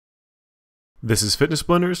This is Fitness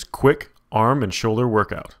Blender's quick arm and shoulder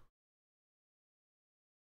workout.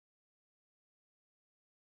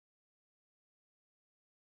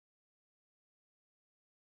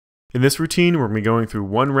 In this routine, we're going to be going through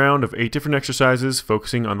one round of 8 different exercises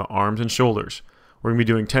focusing on the arms and shoulders. We're going to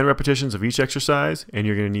be doing 10 repetitions of each exercise, and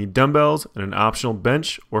you're going to need dumbbells and an optional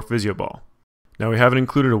bench or physio ball. Now, we haven't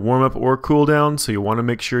included a warm-up or cool down, so you'll want to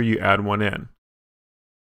make sure you add one in.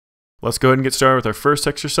 Let's go ahead and get started with our first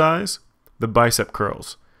exercise, the bicep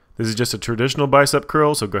curls. This is just a traditional bicep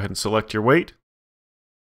curl, so go ahead and select your weight.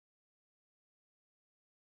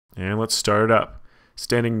 And let's start it up.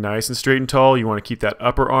 Standing nice and straight and tall, you want to keep that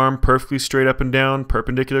upper arm perfectly straight up and down,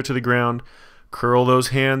 perpendicular to the ground. Curl those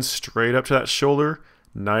hands straight up to that shoulder,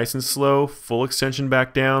 nice and slow, full extension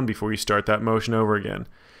back down before you start that motion over again.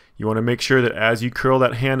 You want to make sure that as you curl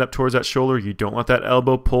that hand up towards that shoulder, you don't let that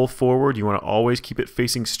elbow pull forward. You want to always keep it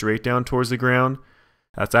facing straight down towards the ground.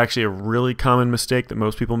 That's actually a really common mistake that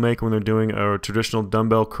most people make when they're doing a traditional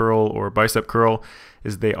dumbbell curl or bicep curl,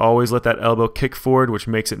 is they always let that elbow kick forward, which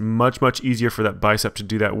makes it much easier for that bicep to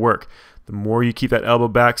do that work. The more you keep that elbow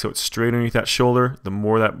back so it's straight underneath that shoulder, the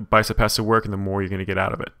more that bicep has to work and the more you're going to get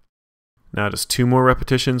out of it. Now just 2 more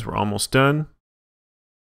repetitions, we're almost done.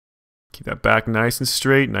 Keep that back nice and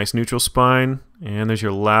straight, nice neutral spine, and there's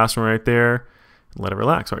your last one right there. Let it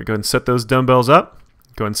relax. All right, go ahead and set those dumbbells up.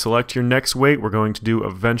 Go ahead and select your next weight. We're going to do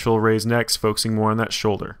a ventral raise next, focusing more on that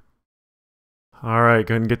shoulder. All right,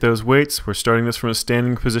 go ahead and get those weights. We're starting this from a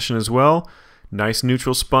standing position as well. Nice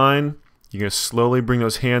neutral spine. You're going to slowly bring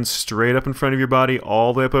those hands straight up in front of your body,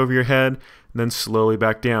 all the way up over your head, and then slowly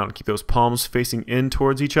back down. Keep those palms facing in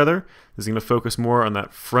towards each other. This is going to focus more on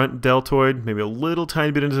that front deltoid, maybe a little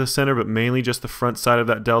tiny bit into the center, but mainly just the front side of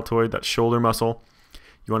that deltoid, that shoulder muscle.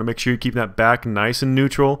 You want to make sure you're keeping that back nice and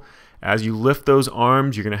neutral. As you lift those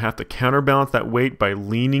arms, you're going to have to counterbalance that weight by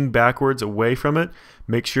leaning backwards away from it.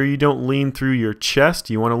 Make sure you don't lean through your chest.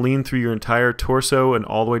 You want to lean through your entire torso and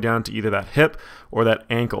all the way down to either that hip or that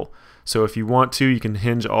ankle. So if you want to, you can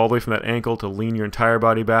hinge all the way from that ankle to lean your entire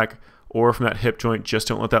body back, or from that hip joint, just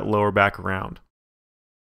don't let that lower back round.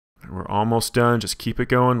 And we're almost done. Just keep it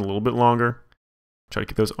going a little bit longer. Try to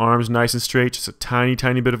keep those arms nice and straight, just a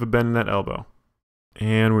tiny bit of a bend in that elbow.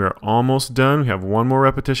 And we are almost done. We have 1 more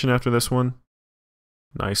repetition after this one.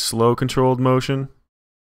 Nice, slow, controlled motion.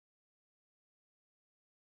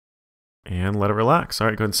 And let it relax. All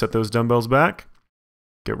right, go ahead and set those dumbbells back.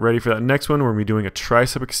 Get ready for that next one. We're going to be doing a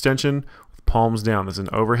tricep extension with palms down. This is an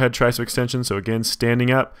overhead tricep extension. So again,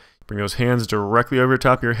 standing up, bring those hands directly over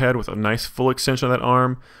top of your head with a nice full extension of that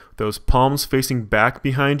arm. Those palms facing back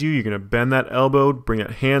behind you. You're going to bend that elbow, bring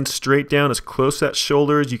that hand straight down as close to that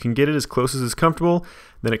shoulder as you can get it, as close as is comfortable,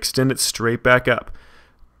 then extend it straight back up.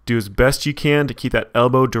 Do as best you can to keep that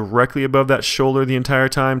elbow directly above that shoulder the entire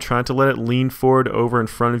time, trying to let it lean forward over in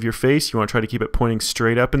front of your face. You want to try to keep it pointing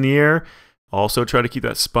straight up in the air. Also try to keep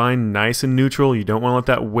that spine nice and neutral. You don't want to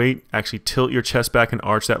let that weight actually tilt your chest back and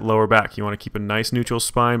arch that lower back. You want to keep a nice neutral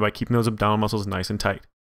spine by keeping those abdominal muscles nice and tight.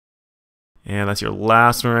 And that's your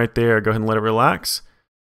last one right there. Go ahead and let it relax.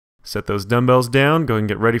 Set those dumbbells down. Go ahead and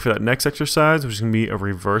get ready for that next exercise, which is going to be a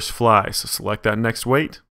reverse fly. So select that next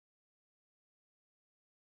weight.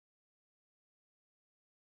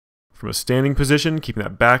 From a standing position, keeping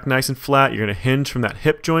that back nice and flat, you're going to hinge from that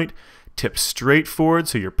hip joint. Tip straight forward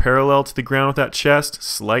so you're parallel to the ground with that chest.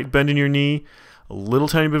 Slight bend in your knee. A little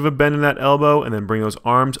tiny bit of a bend in that elbow, and then bring those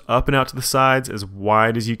arms up and out to the sides as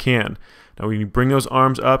wide as you can. Now when you bring those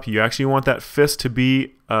arms up, you actually want that fist to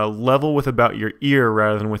be level with about your ear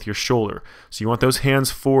rather than with your shoulder. So you want those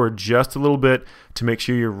hands forward just a little bit to make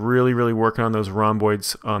sure you're really working on those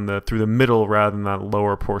rhomboids through the middle rather than that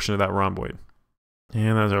lower portion of that rhomboid.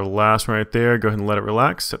 And that's our last one right there. Go ahead and let it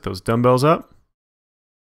relax. Set those dumbbells up.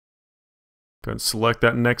 Go ahead and select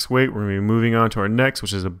that next weight. We're going to be moving on to our next,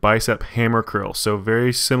 which is a bicep hammer curl. So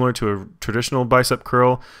very similar to a traditional bicep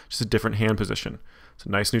curl, just a different hand position. So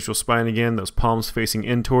nice neutral spine again, those palms facing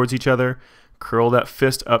in towards each other. Curl that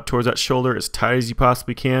fist up towards that shoulder as tight as you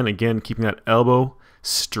possibly can. Again, keeping that elbow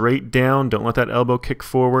straight down. Don't let that elbow kick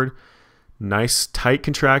forward. Nice tight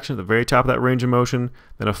contraction at the very top of that range of motion,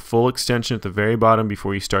 then a full extension at the very bottom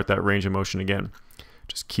before you start that range of motion again.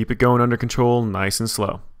 Just keep it going under control, nice and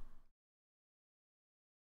slow.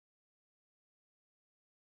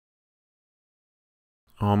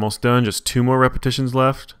 Almost done, just 2 more repetitions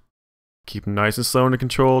left. Keep nice and slow under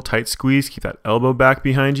control, tight squeeze, keep that elbow back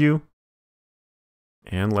behind you.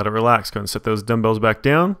 And let it relax. Go ahead and set those dumbbells back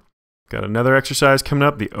down. Got another exercise coming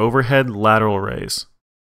up, the overhead lateral raise.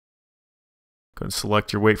 Go ahead and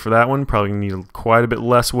select your weight for that one. Probably need quite a bit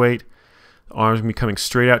less weight. The arms are going to be coming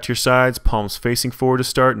straight out to your sides, palms facing forward to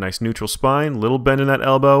start, nice neutral spine, little bend in that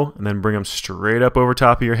elbow, and then bring them straight up over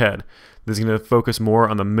top of your head. This is going to focus more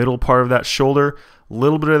on the middle part of that shoulder, a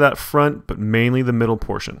little bit of that front, but mainly the middle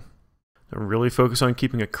portion. Now really focus on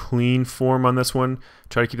keeping a clean form on this one.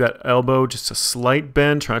 Try to keep that elbow just a slight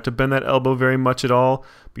bend. Try not to bend that elbow very much at all,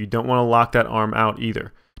 but you don't want to lock that arm out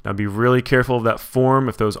either. Now be really careful of that form.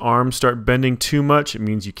 If those arms start bending too much, it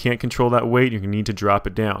means you can't control that weight. You're going to need to drop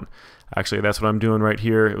it down. Actually, that's what I'm doing right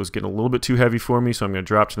here. It was getting a little bit too heavy for me, so I'm going to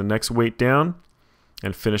drop to the next weight down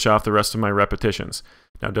and finish off the rest of my repetitions.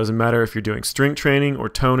 Now, it doesn't matter if you're doing strength training or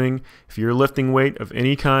toning. If you're lifting weight of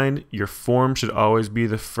any kind, your form should always be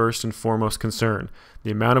the first and foremost concern.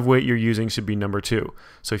 The amount of weight you're using should be number 2.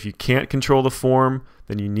 So if you can't control the form,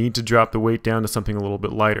 then you need to drop the weight down to something a little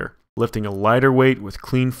bit lighter. Lifting a lighter weight with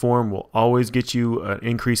clean form will always get you an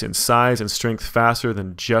increase in size and strength faster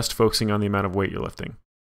than just focusing on the amount of weight you're lifting.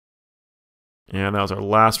 And that was our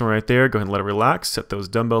last one right there. Go ahead and let it relax. Set those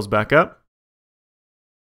dumbbells back up.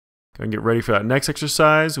 Go and get ready for that next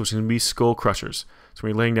exercise, which is going to be skull crushers. So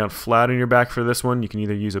when you're laying down flat on your back for this one, you can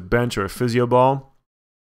either use a bench or a physio ball.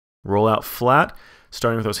 Roll out flat,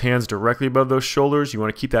 starting with those hands directly above those shoulders. You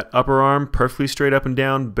want to keep that upper arm perfectly straight up and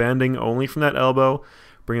down, bending only from that elbow.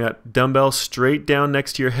 Bring that dumbbell straight down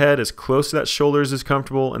next to your head, as close to that shoulder as is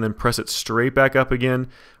comfortable, and then press it straight back up again,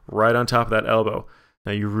 right on top of that elbow.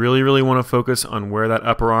 Now you really want to focus on where that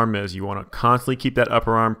upper arm is. You want to constantly keep that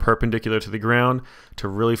upper arm perpendicular to the ground to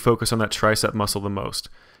really focus on that tricep muscle the most.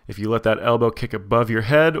 If you let that elbow kick above your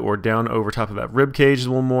head or down over top of that rib cage a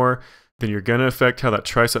little more, then you're going to affect how that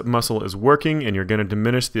tricep muscle is working, and you're going to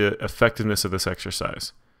diminish the effectiveness of this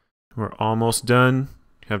exercise. We're almost done.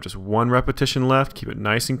 You have just one repetition left. Keep it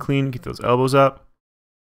nice and clean. Keep those elbows up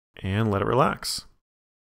and let it relax.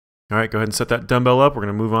 All right, go ahead and set that dumbbell up. We're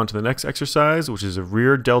going to move on to the next exercise, which is a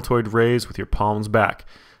rear deltoid raise with your palms back.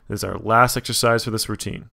 This is our last exercise for this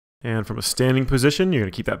routine. And from a standing position, you're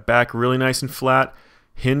going to keep that back really nice and flat.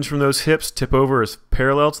 Hinge from those hips, tip over as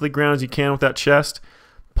parallel to the ground as you can with that chest.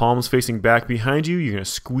 Palms facing back behind you. You're going to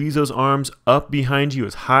squeeze those arms up behind you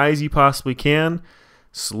as high as you possibly can.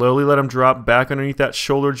 Slowly let them drop back underneath that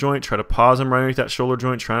shoulder joint. Try to pause them right underneath that shoulder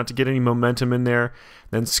joint. Try not to get any momentum in there.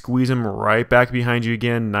 Then squeeze them right back behind you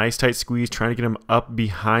again. Nice tight squeeze. Trying to get them up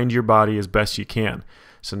behind your body as best you can.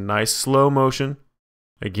 So nice slow motion.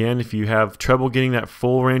 Again, if you have trouble getting that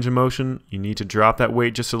full range of motion, you need to drop that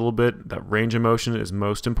weight just a little bit. That range of motion is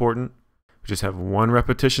most important. We just have one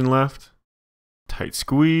repetition left. Tight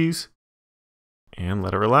squeeze. And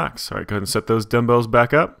let it relax. All right, go ahead and set those dumbbells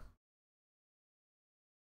back up.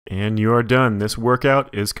 And you are done. This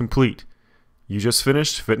workout is complete. You just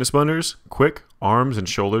finished Fitness Blunder's quick arms and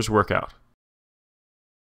shoulders workout.